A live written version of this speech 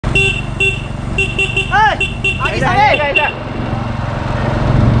Lagi sabi.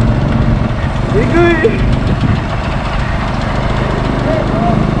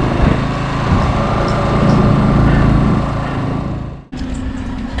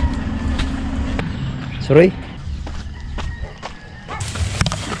 Sorry.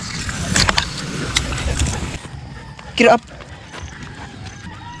 Get up.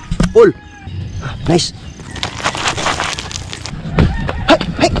 Pull. Nice. Hey,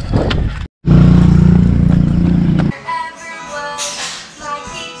 hey.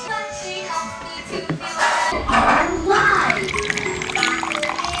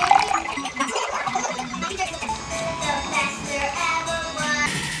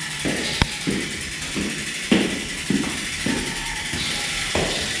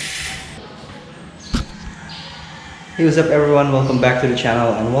 Hey, what's up everyone, welcome back to the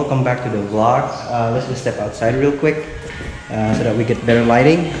channel and welcome back to the vlog. Let's just step outside real quick so that we get better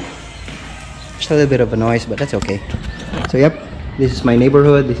lighting. Just a little bit of a noise, but that's okay. So yep, this is my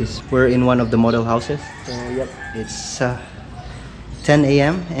neighborhood. We're in one of the model houses. So yep, it's 10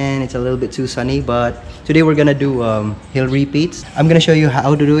 a.m. and it's a little bit too sunny, but today we're gonna do hill repeats. I'm gonna show you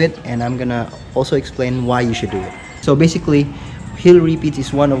how to do it and I'm gonna also explain why you should do it. So basically, hill repeats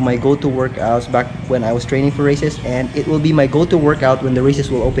is one of my go-to workouts back when I was training for races, and it will be my go-to workout when the races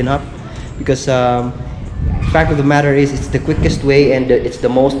will open up, because fact of the matter is it's the quickest way and it's the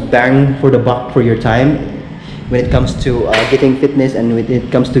most bang for the buck for your time when it comes to getting fitness, and when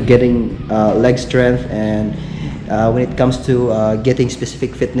it comes to getting leg strength, and when it comes to getting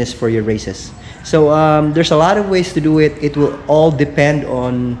specific fitness for your races. So there's a lot of ways to do it. It will all depend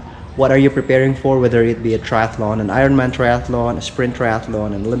on what are you preparing for, whether it be a triathlon, an Ironman triathlon, a sprint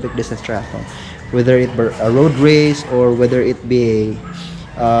triathlon, an Olympic distance triathlon, whether it be a road race, or whether it be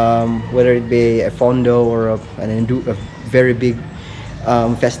a fondo or a very big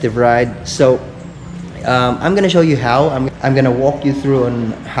festive ride. So I'm gonna show you how. I'm gonna walk you through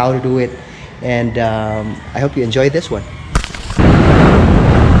on how to do it, and I hope you enjoy this one.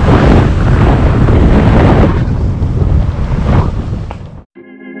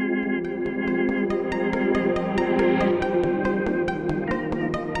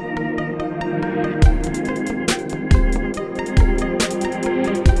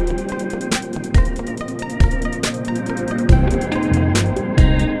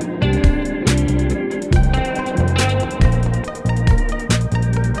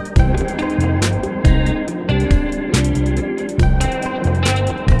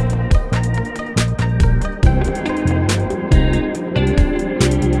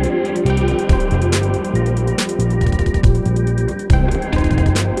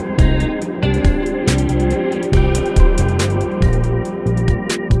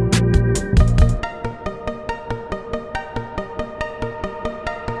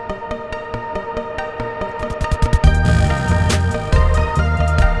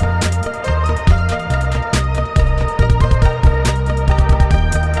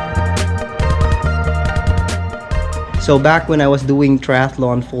 So back when I was doing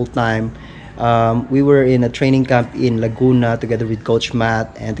triathlon full-time, we were in a training camp in Laguna together with Coach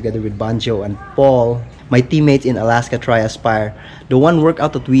Matt and together with Banjo and Paul, my teammates in Alaska Tri Aspire. The one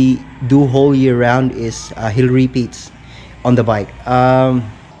workout that we do whole year round is hill repeats on the bike.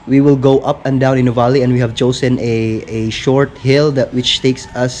 We will go up and down in the valley, and we have chosen a short hill which takes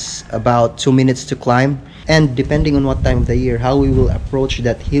us about 2 minutes to climb. And depending on what time of the year, how we will approach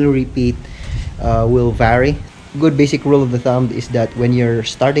that hill repeat will vary. Good basic rule of the thumb is that when you're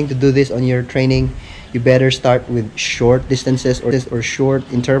starting to do this on your training, you better start with short distances or short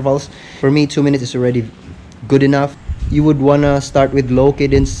intervals. For me, 2 minutes is already good enough. You would want to start with low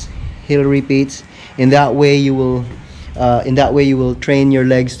cadence hill repeats. In that way you will train your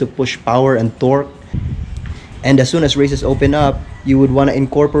legs to push power and torque. And as soon as races open up, you would want to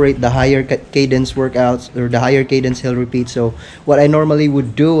incorporate the higher cadence workouts or the higher cadence hill repeats. So what I normally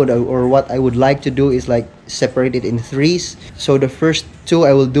would do, or what I would like to do, is like separate it in threes. So the first two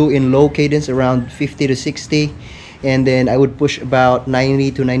I will do in low cadence around 50 to 60, and then I would push about 90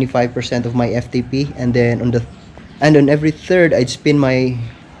 to 95% of my FTP, and then on every third I'd spin my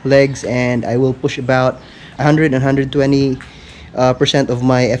legs and I will push about 100 and 120% of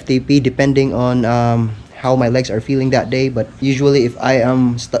my FTP, depending on how my legs are feeling that day. But usually if I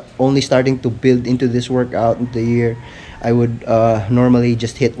am only starting to build into this workout in the year, I would normally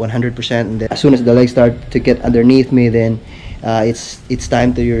just hit 100%, and then as soon as the legs start to get underneath me, then it's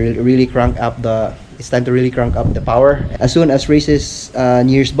time to really crank up the power. As soon as races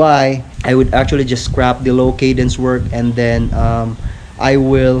nears by, I would actually just scrap the low cadence work, and then I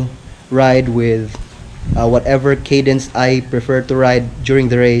will ride with whatever cadence I prefer to ride during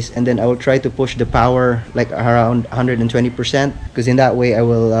the race, and then I will try to push the power like around 120%, because in that way I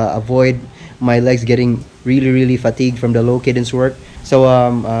will avoid my legs getting really fatigued from the low cadence work. So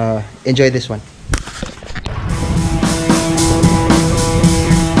enjoy this one.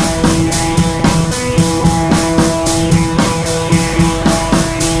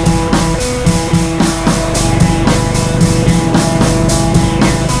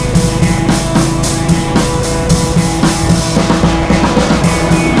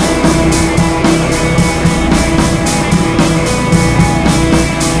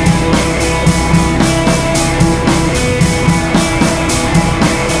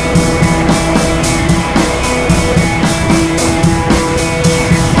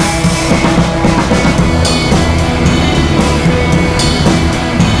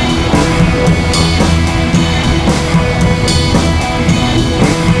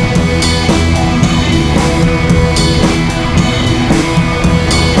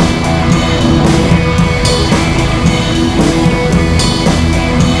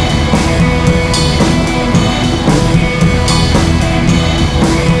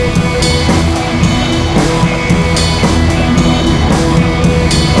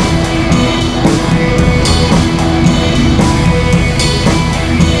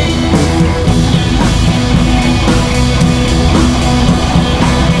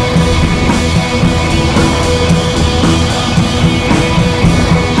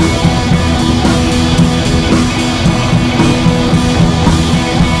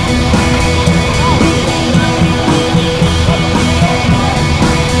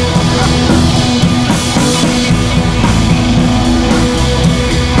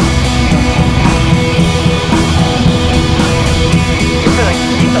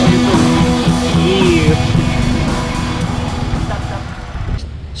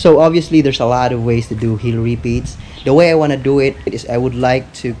 So obviously there's a lot of ways to do heel repeats. The way I want to do it is I would like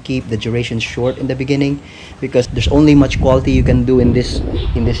to keep the duration short in the beginning, because there's only much quality you can do in this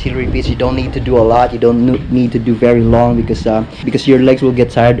heel repeats. You don't need to do a lot. You don't need to do very long, because your legs will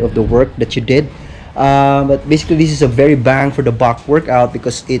get tired of the work that you did. But basically this is a very bang for the buck workout,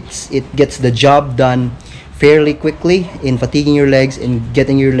 because it gets the job done fairly quickly in fatiguing your legs and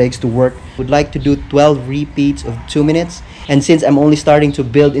getting your legs to work. Would like to do 12 repeats of 2 minutes, and since I'm only starting to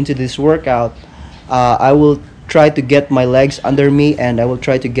build into this workout, I will try to get my legs under me, and I will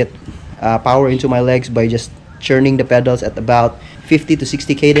try to get power into my legs by just churning the pedals at about 50 to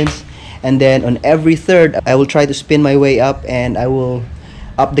 60 cadence, and then on every third I will try to spin my way up, and I will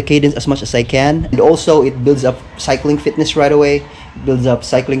up the cadence as much as I can. And also it builds up cycling fitness right away, builds up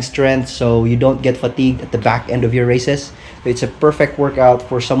cycling strength, so you don't get fatigued at the back end of your races. So it's a perfect workout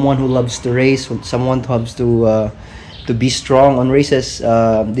for someone who loves to race, someone who loves to be strong on races.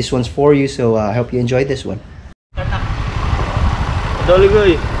 This one's for you, so I hope you enjoyed this one. Dali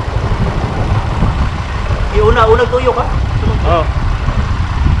guy. Una tuyo ka? Oh.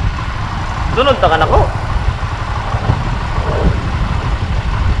 Sunod ta kan ako.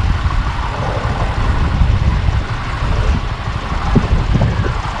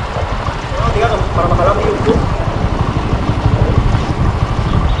 Para makalami yung book.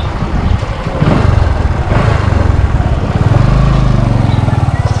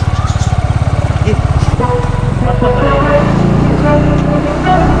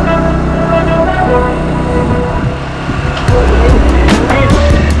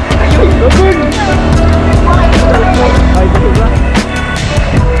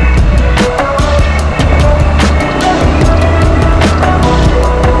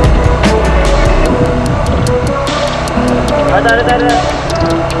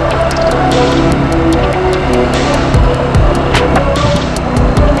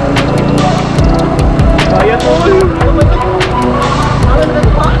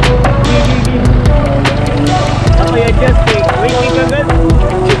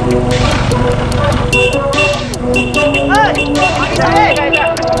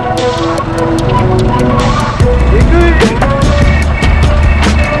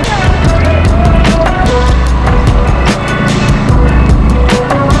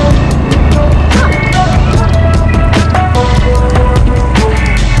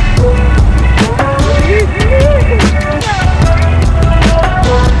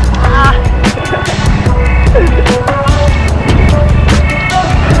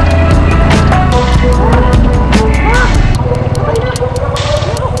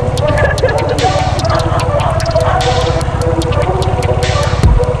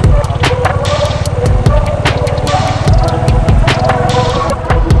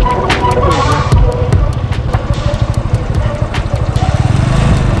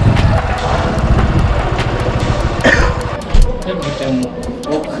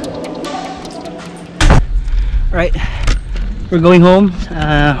 Right, we're going home.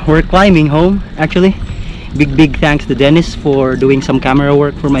 We're climbing home actually. Big thanks to Dennis for doing some camera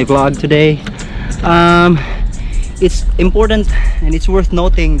work for my vlog today. It's important and it's worth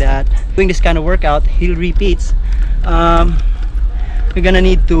noting that doing this kind of workout, hill repeats, you're gonna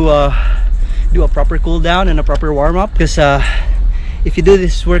need to do a proper cool down and a proper warm-up, because if you do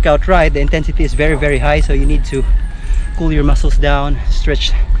this workout right, the intensity is very high, so you need to cool your muscles down,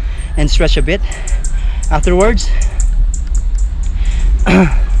 stretch a bit afterwards.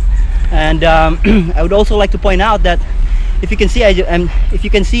 And I would also like to point out that if you can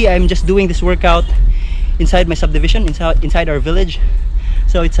see, I'm just doing this workout inside my subdivision, inside our village.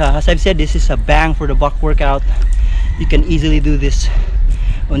 So it's as I've said, this is a bang for the buck workout. You can easily do this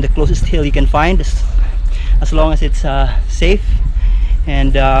on the closest hill you can find, as long as it's safe,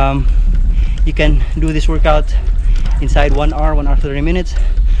 and you can do this workout inside 1 hour, 1 hour 30 minutes.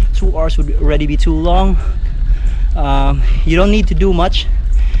 2 hours would already be too long. You don't need to do much,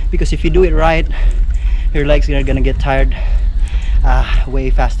 because if you do it right, your legs are gonna get tired way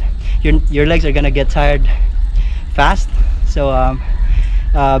fast. Your legs are gonna get tired fast. So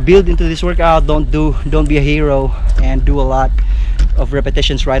build into this workout. Don't be a hero and do a lot of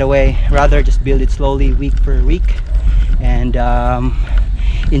repetitions right away. Rather, just build it slowly, week per week, and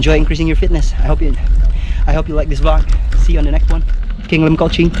enjoy increasing your fitness. I hope you like this vlog. See you on the next one. King Lim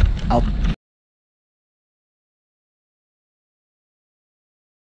Coaching out.